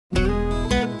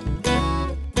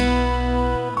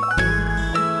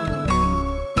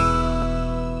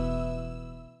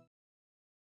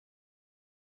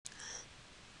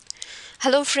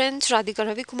Hello friends, Radhika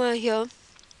Ravikumar here.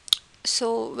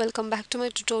 So welcome back to my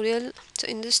tutorial. So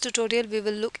in this tutorial we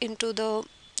will look into the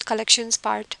collections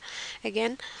part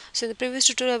again. So in the previous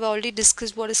tutorial I've already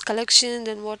discussed what is collection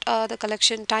and what are the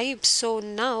collection types. So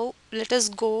now let us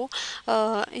go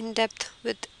in depth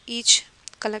with each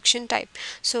collection type.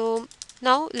 So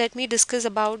now let me discuss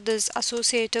about this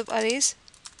associative arrays.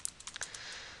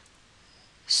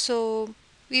 So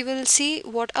we will see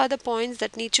what are the points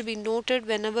that need to be noted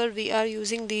whenever we are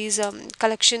using these this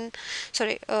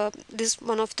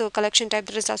one of the collection type,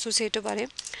 that is associative array.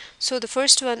 So the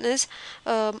first one is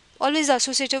always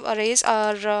associative arrays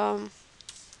are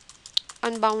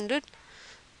unbounded.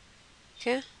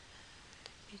 Okay, let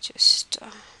me just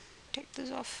take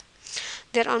this off.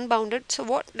 They're unbounded. So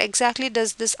what exactly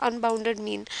does this unbounded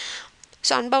mean?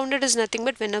 So unbounded is nothing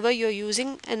but whenever you're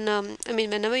using an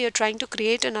whenever you're trying to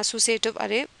create an associative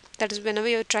array, that is whenever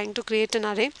you're trying to create an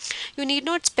array, you need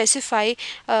not specify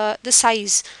the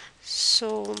size.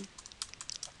 So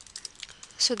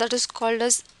that is called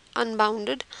as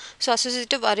unbounded. So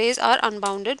associative arrays are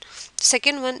unbounded.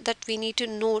 Second one that we need to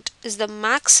note is the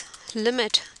max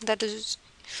limit. That is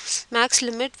max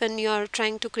limit when you are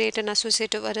trying to create an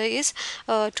associative array is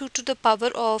 2 to the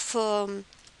power of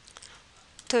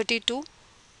 32.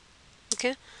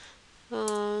 Okay,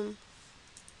 um,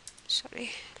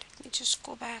 sorry, let me just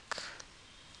go back.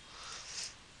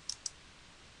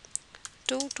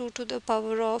 2 to the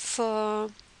power of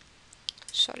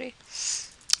sorry,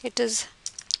 it is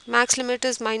max limit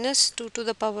is minus 2 to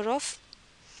the power of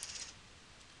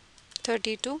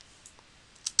 32.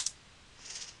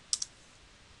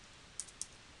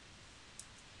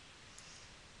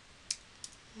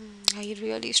 I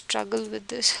really struggle with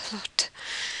this a lot.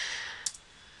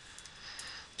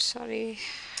 Sorry,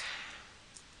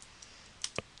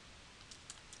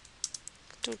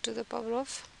 2 to the power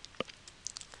of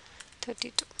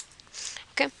 32.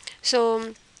 Okay,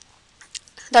 so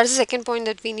that is the second point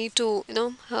that we need to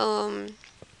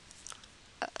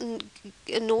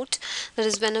note, that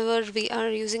is whenever we are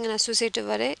using an associative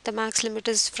array, the max limit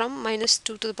is from minus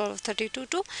 2 to the power of 32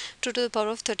 to 2 to the power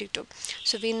of 32.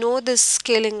 So we know this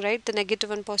scaling, right? The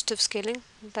negative and positive scaling,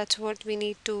 that's what we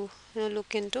need to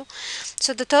look into.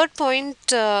 So the third point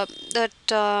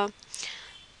that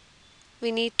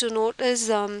we need to note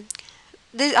is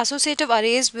these associative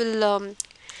arrays will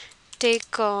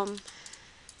take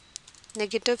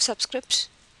negative subscripts.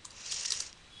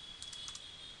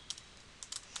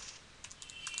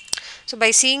 So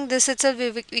by seeing this itself,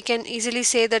 we can easily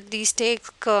say that these take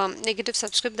negative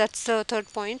subscript. That's the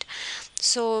third point.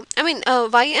 So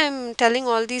why I'm telling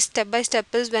all these step by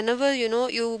step is whenever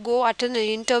you go attend an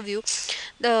interview,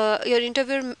 your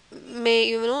interviewer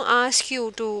may ask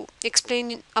you to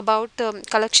explain about the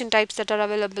collection types that are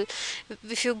available.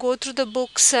 If you go through the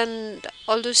books and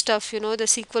all those stuff, the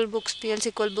SQL books,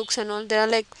 PLSQL books and all, there are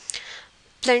like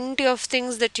plenty of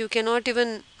things that you cannot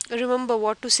even remember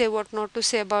what to say, what not to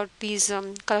say about these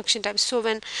collection types. So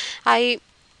when I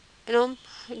you know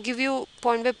give you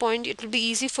point by point, it will be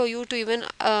easy for you to even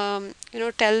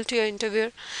tell to your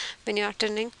interviewer when you're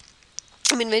attending.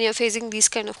 When you're facing these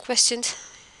kind of questions,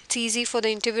 it's easy for the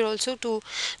interviewer also to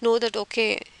know that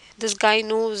okay, this guy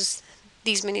knows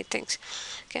these many things.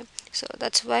 Okay, so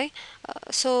that's why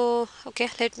okay,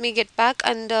 let me get back.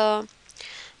 And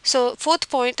so fourth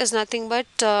point is nothing but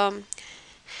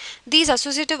these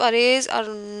associative arrays are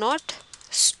not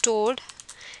stored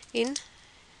in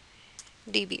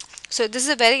DB. So this is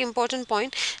a very important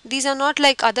point. These are not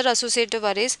like other associative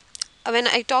arrays. When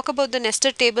I talk about the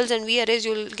nested tables and V arrays,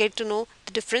 you will get to know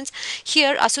the difference.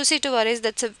 Here, associative arrays,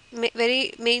 that's a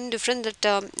very main difference, that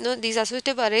these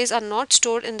associative arrays are not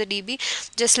stored in the DB,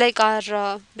 just like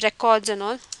our records and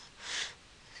all.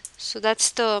 So that's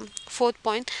the fourth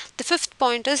point. The fifth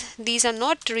point is these are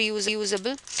not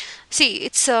reusable. See,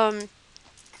 it's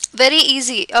very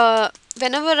easy.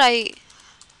 Whenever I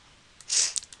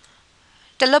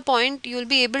tell a point, you will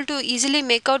be able to easily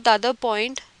make out the other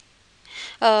point.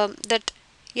 That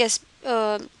yes,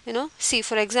 see,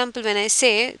 for example, when I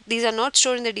say these are not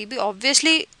stored in the DB,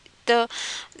 obviously the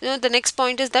the next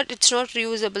point is that it's not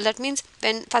reusable. That means,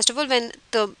 when first of all, when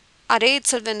the array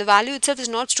itself, when the value itself is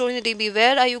not stored in the DB,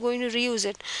 where are you going to reuse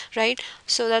it, right?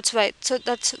 So that's why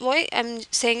I'm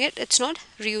saying it's not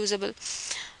reusable.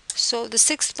 So the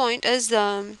sixth point is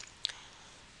they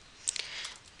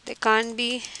can't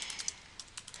be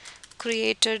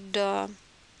created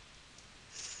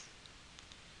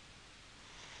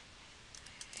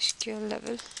SQL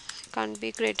level, can't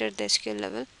be created the SQL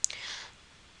level.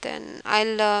 Then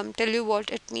I'll tell you what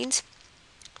it means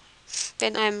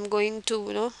when I'm going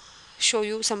to show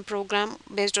you some program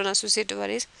based on associative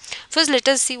arrays. First let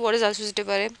us see what is associative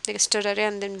array, the str array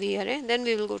and then v array, then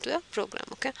we will go to the program.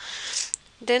 Okay,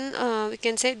 then we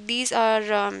can say these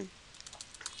are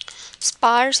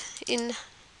sparse in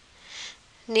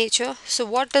nature. So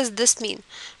what does this mean?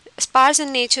 Sparse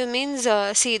in nature means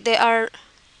see they are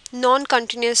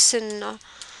non-continuous in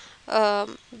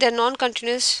they're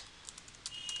non-continuous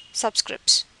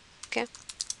subscripts. Okay,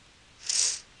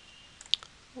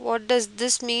 what does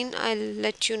this mean? I'll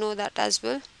let you know that as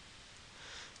well.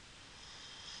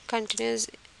 Continuous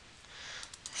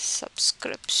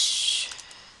subscripts.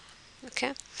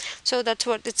 Okay, so that's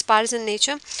what it's sparse in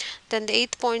nature. Then the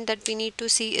eighth point that we need to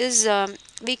see is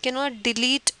we cannot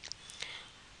delete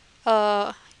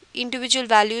uh, individual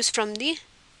values from the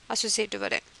associative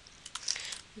array.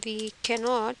 We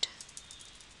cannot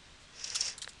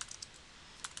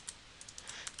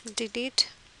delete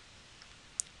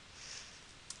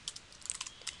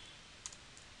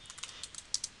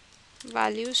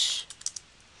values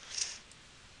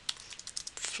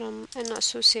from an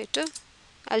associative.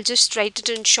 I'll just write it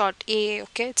in short, A.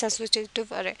 Okay, it's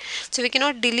associative array. So we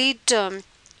cannot delete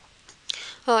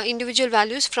individual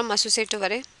values from associative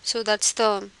array. So that's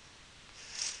the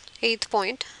eighth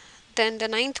point. Then the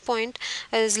ninth point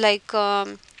is like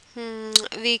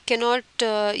we cannot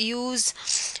use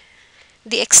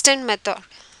the extend method.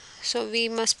 So we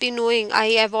must be knowing,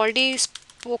 I have already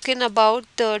spoken about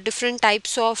the different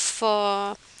types of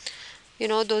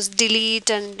those delete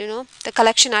and the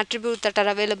collection attribute that are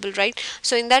available, right?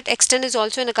 So in that, extend is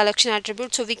also in a collection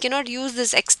attribute, so we cannot use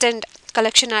this extend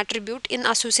collection attribute in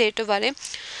associative array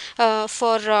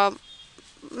for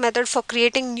method for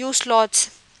creating new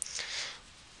slots.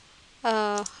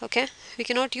 Okay, we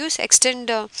cannot use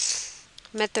extend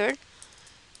method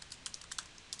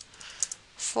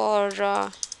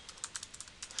for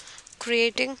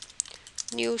creating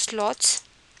new slots,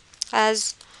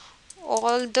 as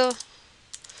all the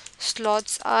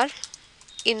slots are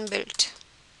inbuilt.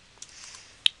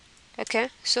 Okay,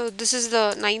 so this is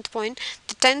the ninth point.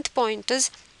 The 10th point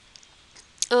is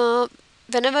uh,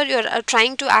 whenever you're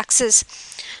trying to access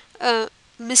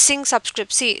missing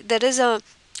subscript, see there is a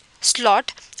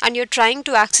slot and you're trying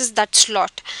to access that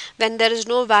slot when there is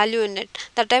no value in it,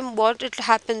 that time what it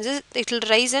happens is it will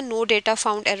raise a no data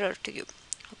found error to you.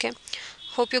 Okay,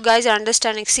 hope you guys are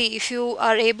understanding. See, if you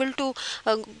are able to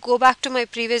go back to my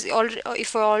previous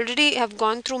if I already have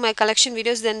gone through my collection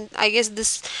videos, then I guess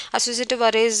this associative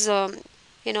arrays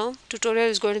tutorial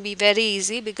is going to be very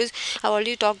easy, because I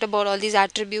already talked about all these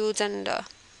attributes, and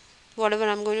whatever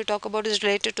I'm going to talk about is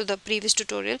related to the previous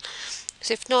tutorial.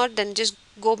 So if not, then just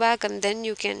go back and then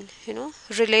you can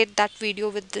relate that video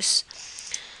with this.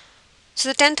 So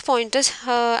the 10th point is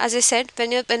as I said,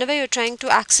 whenever you're trying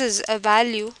to access a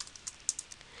value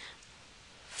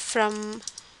from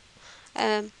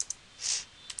um,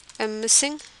 a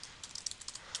missing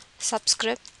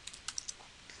subscript,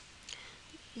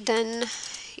 then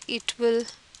it will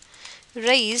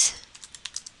raise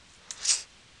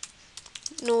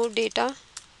no data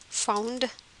found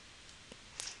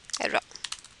error.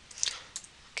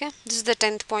 Okay, this is the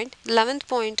 10th point. 11th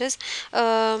point is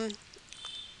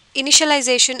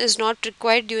initialization is not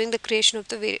required during the creation of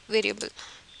the variable.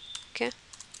 Okay,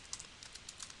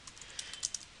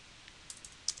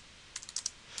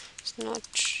 it's not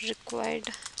required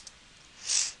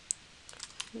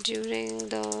during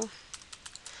the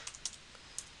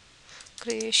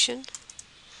creation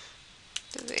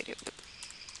of the variable.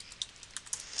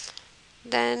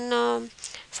 Then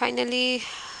finally,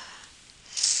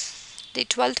 the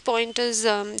 12th point is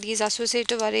these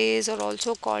associative arrays are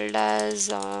also called as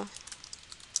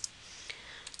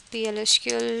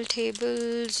PLSQL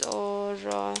tables or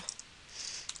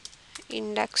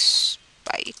index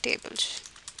by tables.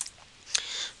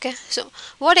 Okay, so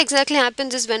what exactly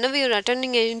happens is whenever you're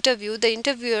attending an interview, the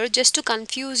interviewer, just to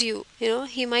confuse you,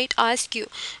 he might ask you,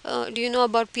 do you know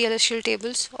about PLSQL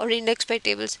tables or index by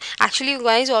tables? Actually, you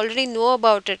guys already know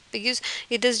about it, because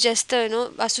it is just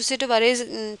the associative arrays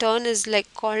in turn is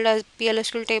like called as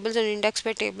PLSQL tables and index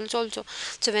by tables also.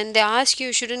 So when they ask you,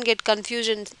 you shouldn't get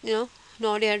confused and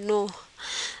nod your no.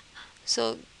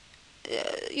 So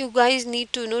you guys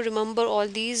need to remember all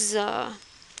these.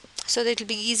 So that it will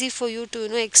be easy for you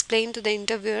to explain to the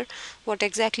interviewer what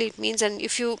exactly it means. And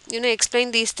if you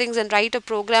explain these things and write a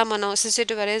program on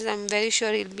associative arrays, I'm very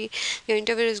sure your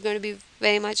interviewer is going to be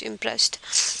very much impressed.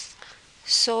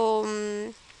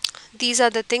 So these are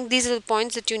the things, these are the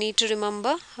points that you need to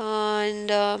remember.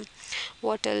 And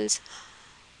what else?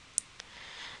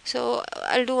 So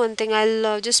I'll do one thing,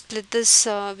 I'll just split this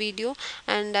video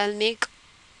and I'll make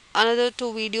another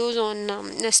two videos on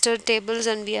nested tables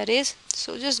and arrays.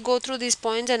 So just go through these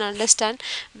points and understand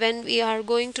when we are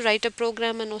going to write a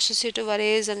program and associative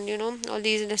arrays and all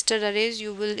these nested arrays,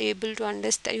 you will able to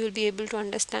understand, you will be able to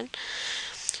understand.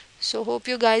 So hope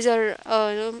you guys are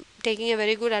taking a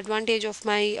very good advantage of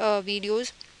my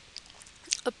videos.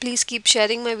 Please keep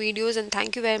sharing my videos, and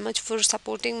thank you very much for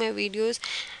supporting my videos.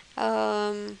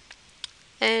 um,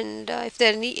 and if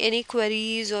there are any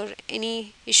queries or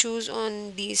any issues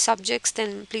on these subjects,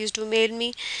 then please do mail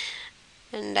me,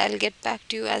 and I'll get back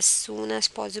to you as soon as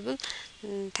possible.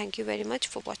 And thank you very much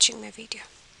for watching my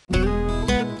video.